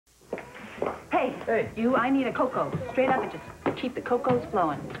Hey. You, I need a cocoa. Straight up and just keep the cocos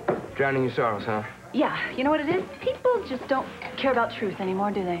flowing. Drowning your sorrows, huh? Yeah, you know what it is? People just don't care about truth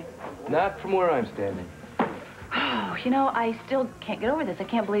anymore, do they? Not from where I'm standing. Oh, you know, I still can't get over this. I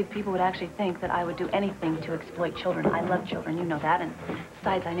can't believe people would actually think that I would do anything to exploit children. I love children, you know that. And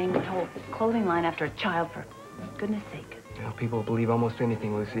besides, I named my whole clothing line after a child, for goodness sake. You know, people believe almost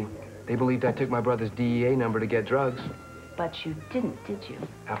anything, Lucy. They believed I took my brother's DEA number to get drugs. But you didn't, did you?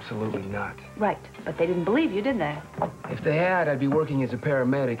 Absolutely not. Right, but they didn't believe you, did they? If they had, I'd be working as a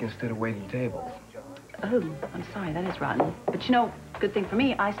paramedic instead of waiting tables. Oh, I'm sorry, that is rotten. But you know, good thing for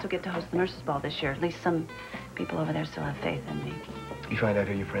me, I still get to host the nurses' ball this year. At least some people over there still have faith in me. You find out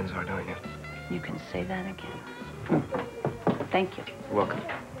who your friends are, don't you? You can say that again. Thank you. You're welcome.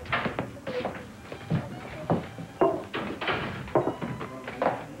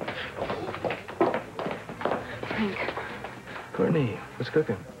 Frank. Courtney, what's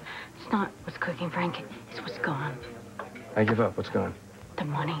cooking? It's not what's cooking, Frank. It's what's gone. I give up. What's gone? The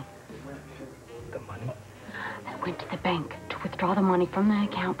money. The money? I went to the bank to withdraw the money from the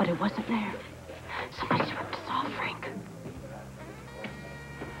account, but it wasn't there. Somebody's ripped us off, Frank.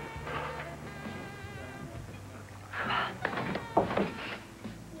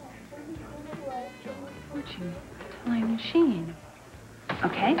 Fortune telling machine.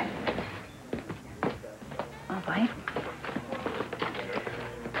 Okay. All right.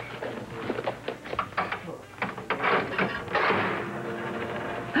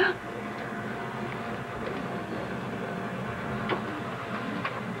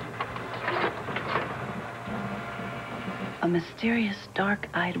 A mysterious,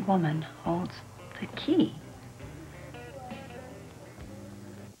 dark-eyed woman holds the key.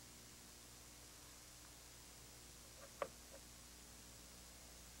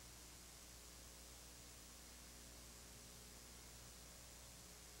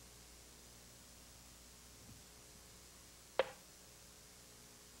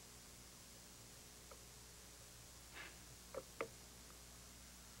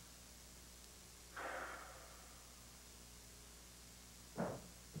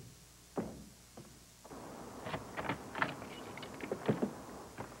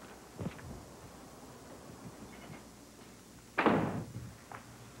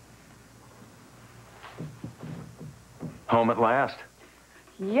 Home at last.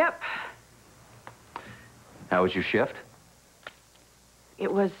 Yep. How was your shift?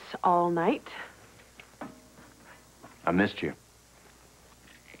 It was all night. I missed you.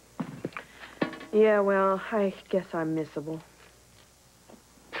 Yeah, well, I guess I'm missable.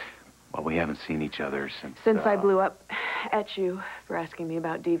 Well, we haven't seen each other since... Since I blew up at you for asking me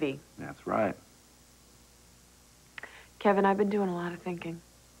about DV. That's right. Kevin, I've been doing a lot of thinking.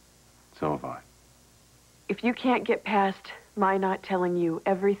 So have I. If you can't get past my not telling you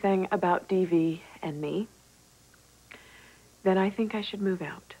everything about DV and me, then I think I should move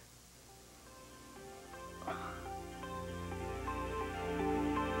out.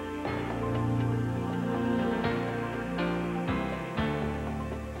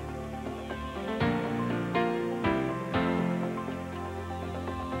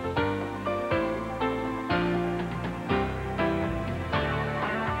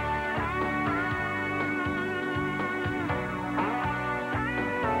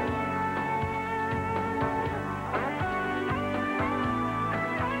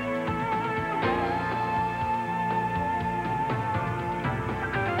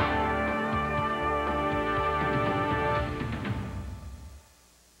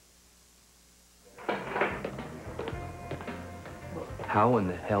 How in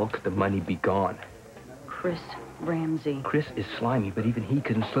the hell could the money be gone? Chris Ramsey. Chris is slimy, but even he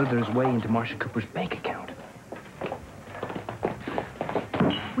couldn't slither his way into Marcia Cooper's bank account.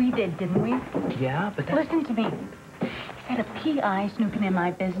 We did, didn't we? Yeah, but that... Listen to me. He had a PI snooping in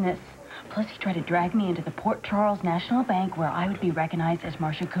my business. Plus, he tried to drag me into the Port Charles National Bank where I would be recognized as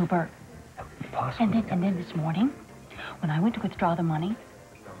Marcia Cooper. Possible. And then this morning, when I went to withdraw the money,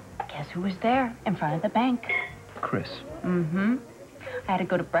 guess who was there in front of the bank? Chris. Mm-hmm. I had to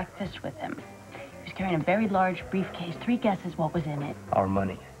go to breakfast with him. He was carrying a very large briefcase. 3 guesses what was in it. Our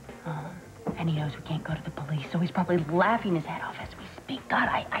money. And he knows we can't go to the police, so he's probably laughing his head off as we speak. God,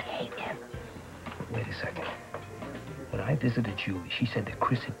 I hate him. Wait a second. When I visited Julie, she said that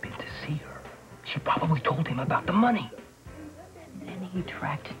Chris had been to see her. She probably told him about the money. And then he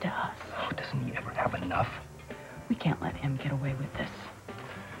tracked it to us. Oh, doesn't he ever have enough? We can't let him get away with this.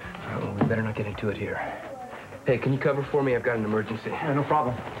 All right, well, we better not get into it here. Hey, can you cover for me? I've got an emergency. Yeah, no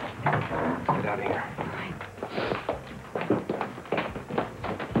problem. Get out of here.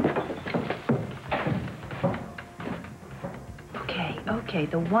 Okay,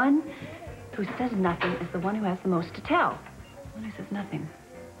 the one who says nothing is the one who has the most to tell. The one who says nothing.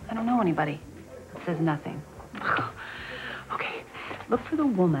 I don't know anybody that says nothing. Okay, look for the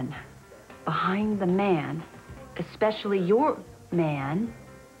woman behind the man, especially your man.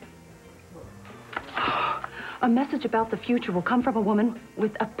 A message about the future will come from a woman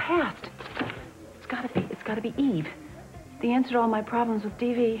with a past. It's gotta be Eve. The answer to all my problems with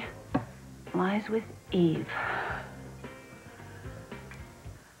DV lies with Eve.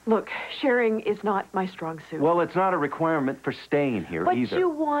 Look, sharing is not my strong suit. Well, it's not a requirement for staying here But either. you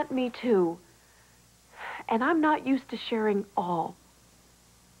want me to. And I'm not used to sharing all.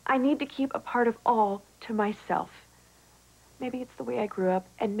 I need to keep a part of all to myself. Maybe it's the way I grew up,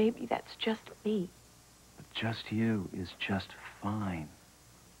 and maybe that's just me. But just you is just fine.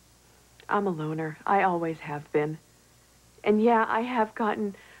 I'm a loner. I always have been. And yeah, I have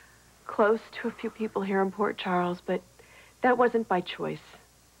gotten close to a few people here in Port Charles, but that wasn't by choice.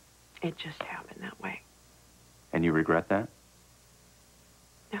 It just happened that way. And you regret that?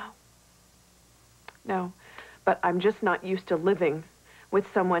 No. No. But I'm just not used to living with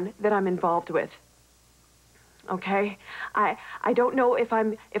someone that I'm involved with. Okay? I don't know if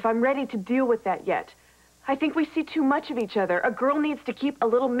I'm ready to deal with that yet. I think we see too much of each other. A girl needs to keep a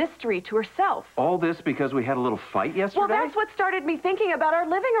little mystery to herself. All this because we had a little fight yesterday? Well, that's what started me thinking about our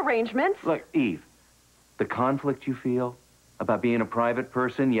living arrangements. Look, Eve, the conflict you feel about being a private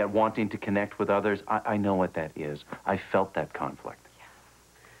person yet wanting to connect with others, I know what that is. I felt that conflict.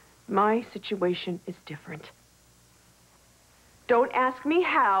 My situation is different. Don't ask me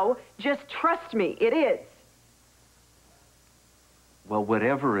how, just trust me, it is. Well,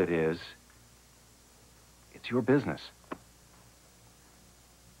 whatever it is, it's your business.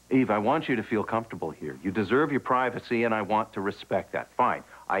 Eve, I want you to feel comfortable here. You deserve your privacy, and I want to respect that. Fine.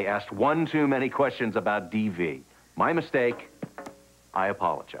 I asked one too many questions about DV. My mistake. I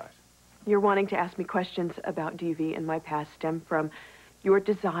apologize. You're wanting to ask me questions about DV and my past stem from your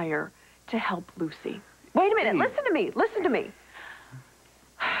desire to help Lucy. Wait a minute. Eve. Listen to me. Listen to me.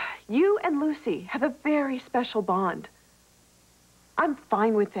 You and Lucy have a very special bond. I'm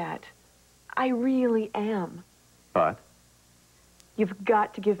fine with that. I really am. But? You've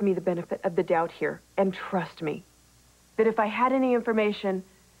got to give me the benefit of the doubt here, and trust me, that if I had any information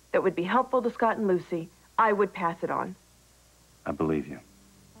that would be helpful to Scott and Lucy, I would pass it on. I believe you.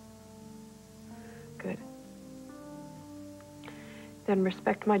 Good. Then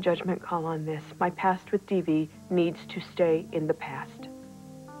respect my judgment call on this. My past with DV needs to stay in the past.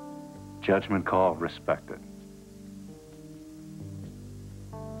 Judgment call respected.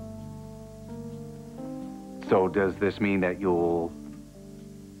 So does this mean that you'll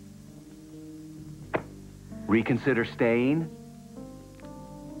reconsider staying?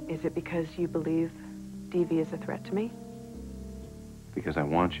 Is it because you believe DV is a threat to me? Because I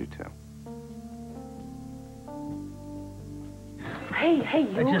want you to. Hey,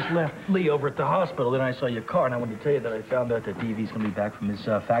 you. I just left Lee over at the hospital, then I saw your car, and I wanted to tell you that I found out that DV's going to be back from his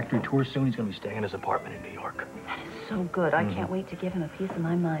factory tour soon. He's going to be staying in his apartment in New York. That is so good. I can't wait to give him a piece of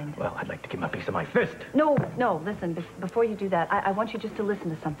my mind. Well, I'd like to give him a piece of my fist. No, listen, before you do that, I want you just to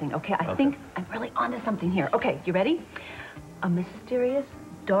listen to something, okay? I think I'm really onto something here. Okay, you ready? A mysterious,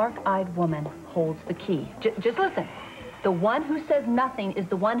 dark-eyed woman holds the key. Just listen. The one who says nothing is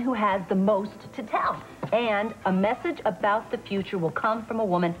the one who has the most to tell. And a message about the future will come from a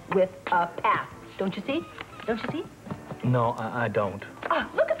woman with a past. Don't you see? Don't you see? No, I don't. Ah,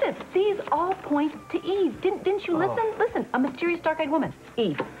 look at this. These all point to Eve. Didn't you listen? Listen, a mysterious dark-eyed woman.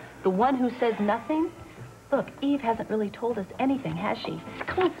 Eve, the one who says nothing. Look, Eve hasn't really told us anything, has she?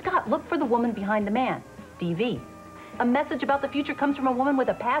 Come on, Scott, look for the woman behind the man. DV. A message about the future comes from a woman with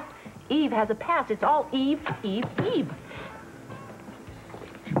a past. Eve has a past. It's all Eve, Eve, Eve.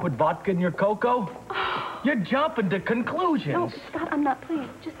 You put vodka in your cocoa? You're jumping to conclusions. No, Scott, I'm not. Please,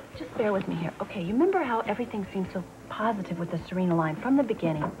 just bear with me here. Okay, you remember how everything seemed so positive with the Serena line from the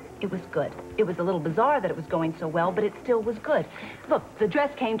beginning? It was good. It was a little bizarre that it was going so well, but it still was good. Look, the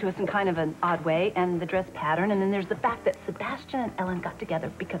dress came to us in kind of an odd way, and the dress pattern, and then there's the fact that Sebastian and Ellen got together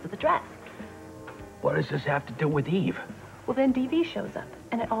because of the dress. What does this have to do with Eve? Well, then DV shows up,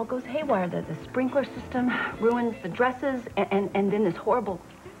 and it all goes haywire. The sprinkler system ruins the dresses, and then this horrible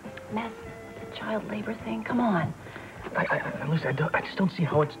mess, the child labor thing. Come on. Listen, I just don't see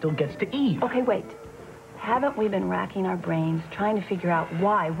how it still gets to Eve. Okay, wait. Haven't we been racking our brains trying to figure out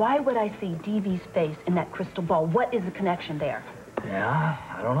why? Why would I see DV's face in that crystal ball? What is the connection there? Yeah,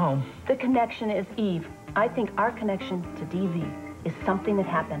 I don't know. The connection is Eve. I think our connection to DV is something that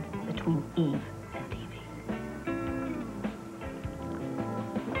happened between Eve and DV.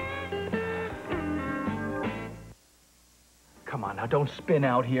 Come on, now, don't spin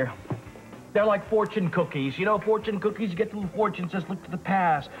out here. They're like fortune cookies. You know, fortune cookies, you get the little fortune, says look to the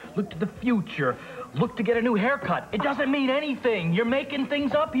past, look to the future, look to get a new haircut. It doesn't mean anything. You're making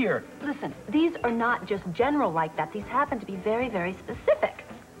things up here. Listen, these are not just general like that. These happen to be very, very specific.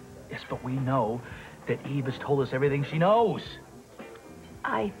 Yes, but we know that Eve has told us everything she knows.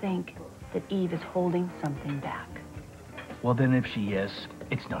 I think that Eve is holding something back. Well, then if she is,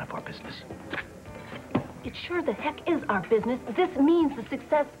 it's none of our business. It sure the heck is our business. This means the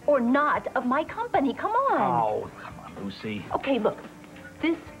success or not of my company. Come on. Oh, come on, Lucy. Okay, look.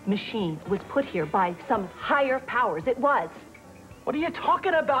 This machine was put here by some higher powers. It was. What are you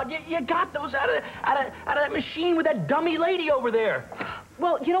talking about? You got those out of that machine with that dummy lady over there.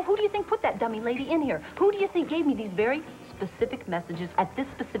 Well, you know, who do you think put that dummy lady in here? Who do you think gave me these very specific messages at this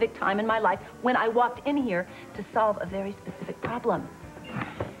specific time in my life when I walked in here to solve a very specific problem?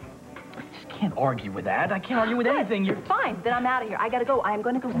 I can't argue with that. I can't argue with anything. You're fine. Then I'm out of here. I gotta go. I'm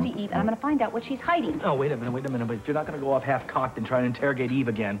gonna go see Eve, and I'm gonna find out what she's hiding. Oh, wait a minute. But you're not gonna go off half-cocked and try and interrogate Eve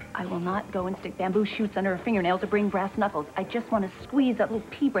again. I will not go and stick bamboo shoots under her fingernails or bring brass knuckles. I just want to squeeze that little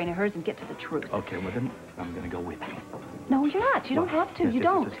pea brain of hers and get to the truth. Okay, well then I'm gonna go with you. No, you're not. You don't have to. Yes, you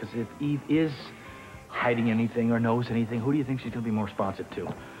don't. Because if Eve is hiding anything or knows anything, who do you think she's gonna be more responsive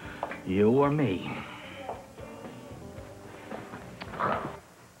to? You or me?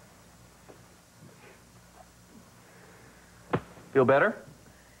 Feel better?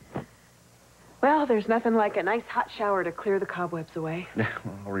 Well, there's nothing like a nice hot shower to clear the cobwebs away.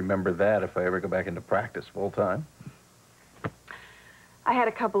 I'll remember that if I ever go back into practice full time. I had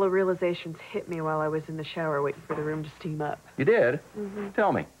a couple of realizations hit me while I was in the shower waiting for the room to steam up. You did? Mm-hmm.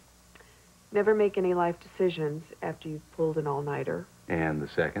 Tell me. Never make any life decisions after you've pulled an all-nighter. And the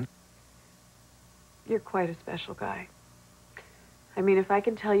second? You're quite a special guy. I mean, if I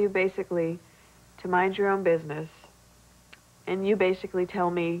can tell you basically to mind your own business, and you basically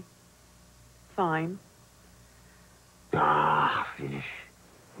tell me, fine. Ah, finish.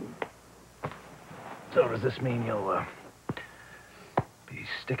 So does this mean you'll, be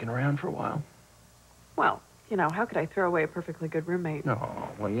sticking around for a while? Well, you know, how could I throw away a perfectly good roommate? No,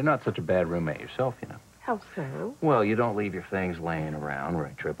 well, you're not such a bad roommate yourself, you know. How so? Well, you don't leave your things laying around where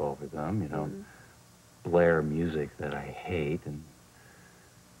I trip over them. You don't blare music that I hate, and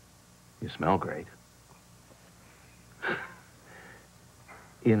you smell great.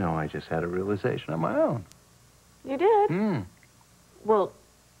 You know, I just had a realization on my own. You did? Hmm. Well,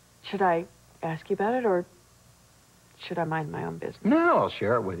 should I ask you about it, or should I mind my own business? No, I'll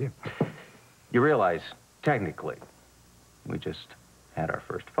share it with you. You realize, technically, we just had our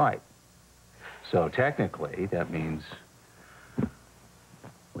first fight. So technically, that means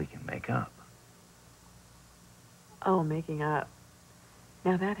we can make up. Oh, making up.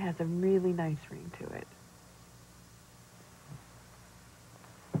 Now that has a really nice ring to it.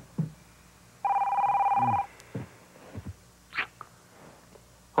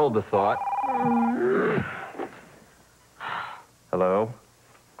 Hold the thought. Hello?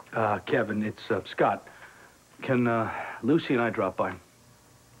 Kevin, it's Scott. Can Lucy and I drop by?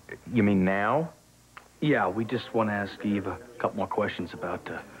 You mean now? Yeah, we just want to ask Eve a couple more questions about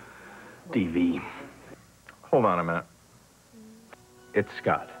DV. Hold on a minute. It's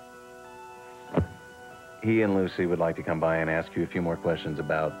Scott. He and Lucy would like to come by and ask you a few more questions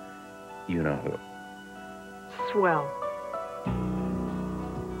about you-know-who. Swell.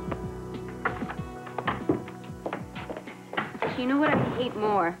 You know what I hate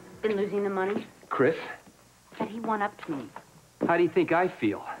more than losing the money? Chris, That he won up to me. how do you think I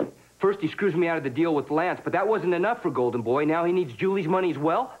feel? First, he screws me out of the deal with Lance, but that wasn't enough for Golden Boy. Now he needs Julie's money as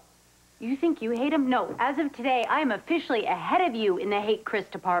well? You think you hate him? No. As of today, I am officially ahead of you in the hate Chris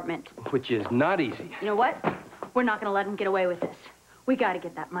department. Which is not easy. You know what? We're not going to let him get away with this. We got to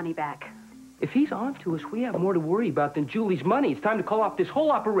get that money back. If he's on to us, we have more to worry about than Julie's money. It's time to call off this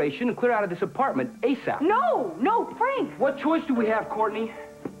whole operation and clear out of this apartment ASAP. No, Frank. What choice do we have, Courtney?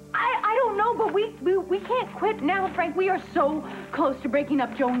 I don't know, but we can't quit now, Frank. We are so close to breaking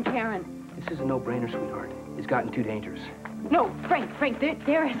up Joe and Karen. This is a no-brainer, sweetheart. It's gotten too dangerous. No, Frank,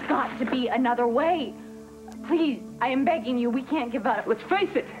 there has got to be another way. Please, I am begging you, we can't give up. Let's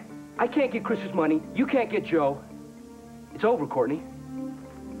face it. I can't get Chris's money. You can't get Joe. It's over, Courtney.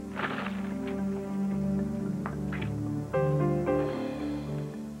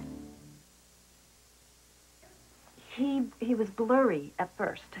 He was blurry at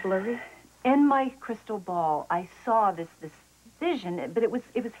first. Blurry? In my crystal ball, I saw this vision, but it was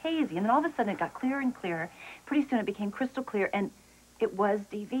hazy, and then all of a sudden it got clearer and clearer. Pretty soon it became crystal clear, and it was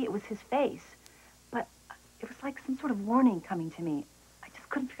DV. It was his face. But it was like some sort of warning coming to me. I just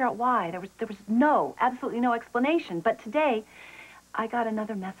couldn't figure out why. There was absolutely no explanation. But today, I got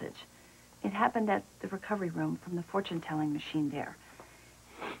another message. It happened at the recovery room from the fortune-telling machine there.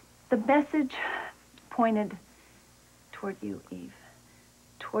 The message pointed toward you, Eve.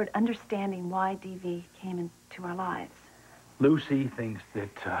 Toward understanding why DV came into our lives. Lucy thinks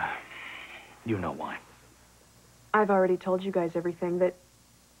that, you know why. I've already told you guys everything that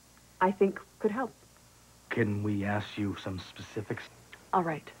I think could help. Can we ask you some specifics? All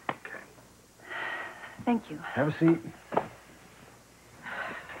right. Okay. Thank you. Have a seat.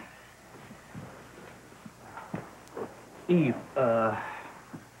 Eve, how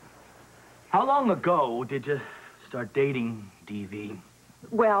long ago did you start dating DV?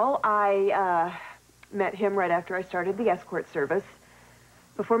 Well, I met him right after I started the escort service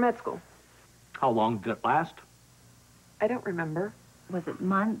before med school. How long did it last? I don't remember. Was it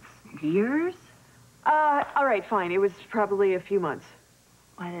months? Years? All right, fine. It was probably a few months.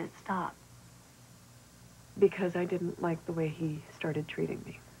 Why did it stop? Because I didn't like the way he started treating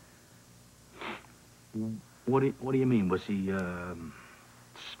me. What do you mean? Was he,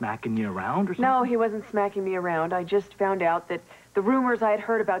 smacking you around or something? No, he wasn't smacking me around. I just found out that the rumors I had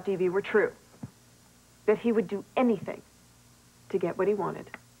heard about DV were true. That he would do anything to get what he wanted.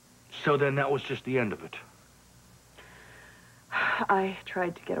 So then that was just the end of it. I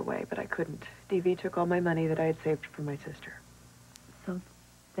tried to get away, but I couldn't. DV took all my money that I had saved for my sister. So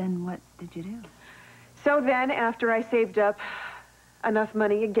then what did you do? So then, after I saved up enough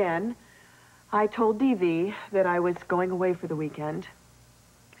money again, I told DV that I was going away for the weekend.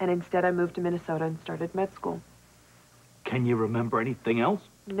 And instead, I moved to Minnesota and started med school. Can you remember anything else?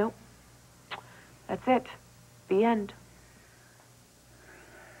 Nope. That's it. The end.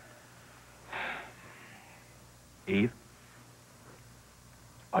 Eve?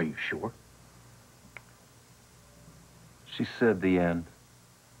 Are you sure? She said the end.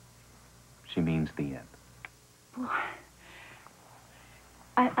 She means the end.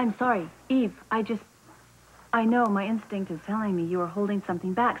 I'm sorry, Eve. I know my instinct is telling me you are holding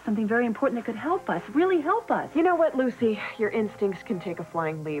something back, something very important that could help us, really help us. You know what, Lucy? Your instincts can take a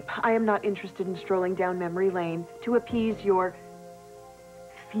flying leap. I am not interested in strolling down memory lane to appease your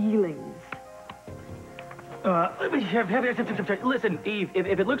feelings. Listen, Eve,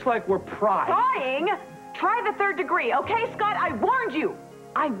 if it looks like we're Prying? Try the third degree, okay, Scott? I warned you.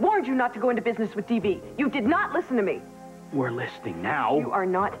 I warned you not to go into business with DV. You did not listen to me. We're listening now. You are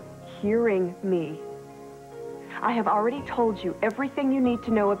not hearing me. I have already told you everything you need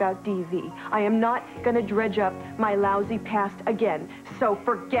to know about DV. I am not going to dredge up my lousy past again, so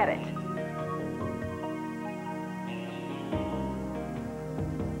forget it.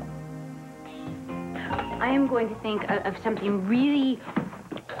 I am going to think of something really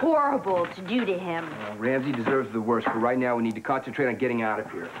horrible to do to him. Ramsey deserves the worst, but right now we need to concentrate on getting out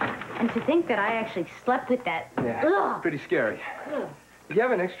of here. And to think that I actually slept with that. Yeah, Ugh. pretty scary. Ugh. Do you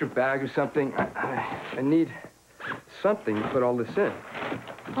have an extra bag or something? I need something to put all this in.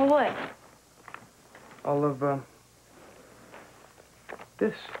 Oh, what? All of,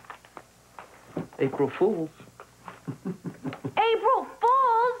 this. April Fools. April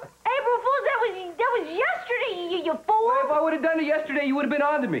Fools? April Fools? That was yesterday, you fool! Well, if I would have done it yesterday, you would have been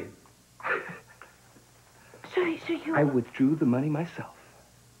on to me. So you... I withdrew the money myself.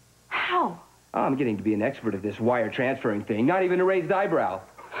 How? Oh, I'm getting to be an expert at this wire transferring thing. Not even a raised eyebrow.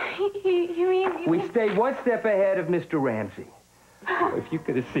 You mean... We stayed one step ahead of Mr. Ramsey. Oh, if you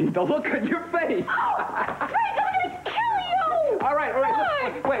could have seen the look on your face. Frank, I'm gonna kill you! All right.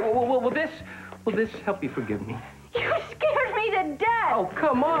 Wait, will this help you forgive me? You scared me to death! Oh,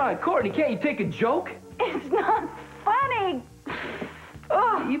 come on, Courtney, can't you take a joke? It's not funny!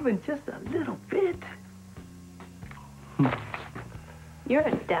 Oh, even just a little bit. You're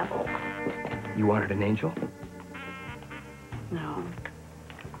a devil. You wanted an angel? No.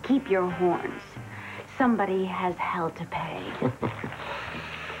 Keep your horns. Somebody has hell to pay.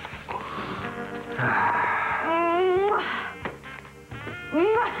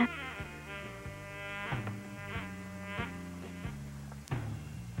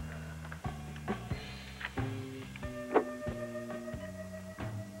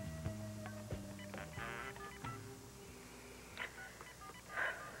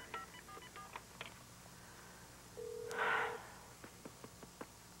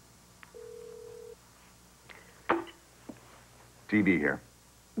 DV here.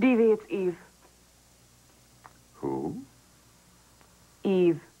 DV, it's Eve. Who?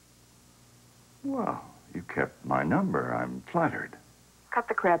 Eve. Well, you kept my number. I'm flattered. Cut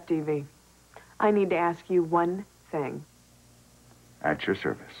the crap, DV. I need to ask you one thing. At your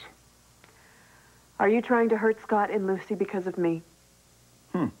service. Are you trying to hurt Scott and Lucy because of me?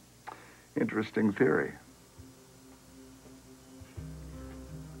 Interesting theory.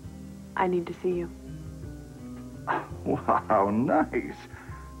 I need to see you. Wow, nice.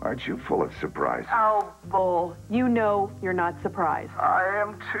 Aren't you full of surprise? Oh, Bull. You know you're not surprised. I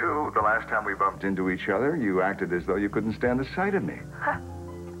am too. The last time we bumped into each other, you acted as though you couldn't stand the sight of me.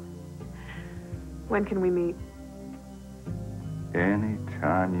 When can we meet?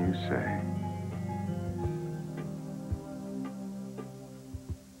 Anytime you say.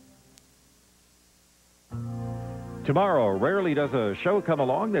 Tomorrow, rarely does a show come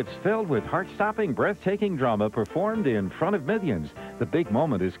along that's filled with heart-stopping, breathtaking drama performed in front of millions. The big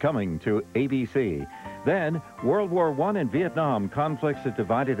moment is coming to ABC. Then, World War I and Vietnam, conflicts that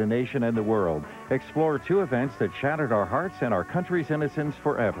divided a nation and the world. Explore two events that shattered our hearts and our country's innocence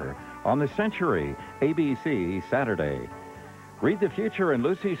forever. On the Century, ABC, Saturday. Read the future in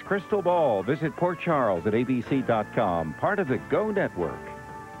Lucy's Crystal Ball. Visit Port Charles at abc.com, part of the Go Network.